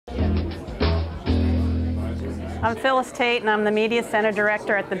I'm Phyllis Tate, and I'm the Media Center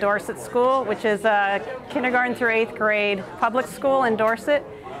Director at the Dorset School, which is a kindergarten through 8th grade public school in Dorset.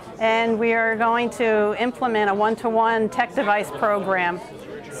 And we are going to implement a one-to-one tech device program.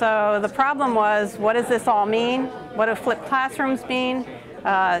 So the problem was, what does this all mean? What do flipped classrooms mean?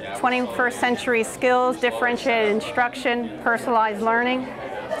 21st century skills, differentiated instruction, personalized learning.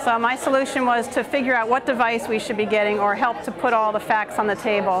 So my solution was to figure out what device we should be getting, or help to put all the facts on the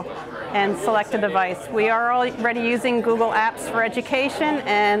table and select a device. We are already using Google Apps for Education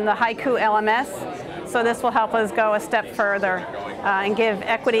and the Haiku LMS, so this will help us go a step further and give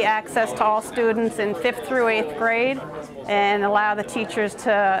equity access to all students in 5th through 8th grade and allow the teachers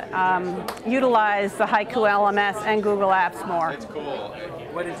to utilize the Haiku LMS and Google Apps more. That's cool.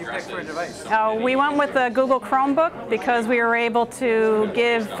 What did you pick for a device? We went with the Google Chromebook because we were able to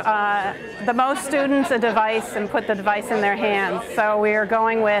give the most students a device and put the device in their hands. So we are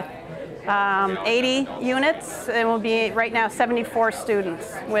going with 80 units. It will be right now 74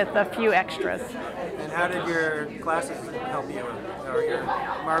 students with a few extras. And how did your classes help you, or your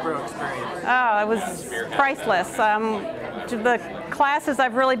Marlboro experience? Oh, it was priceless. The classes,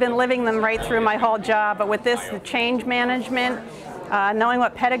 I've really been living them right through my whole job, but with this, the change management, knowing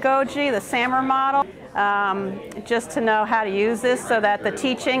what pedagogy, the SAMR model, just to know how to use this so that the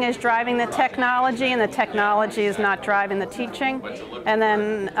teaching is driving the technology and the technology is not driving the teaching. And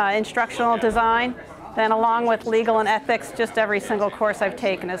then instructional design. Then along with legal and ethics, just every single course I've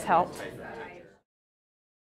taken has helped.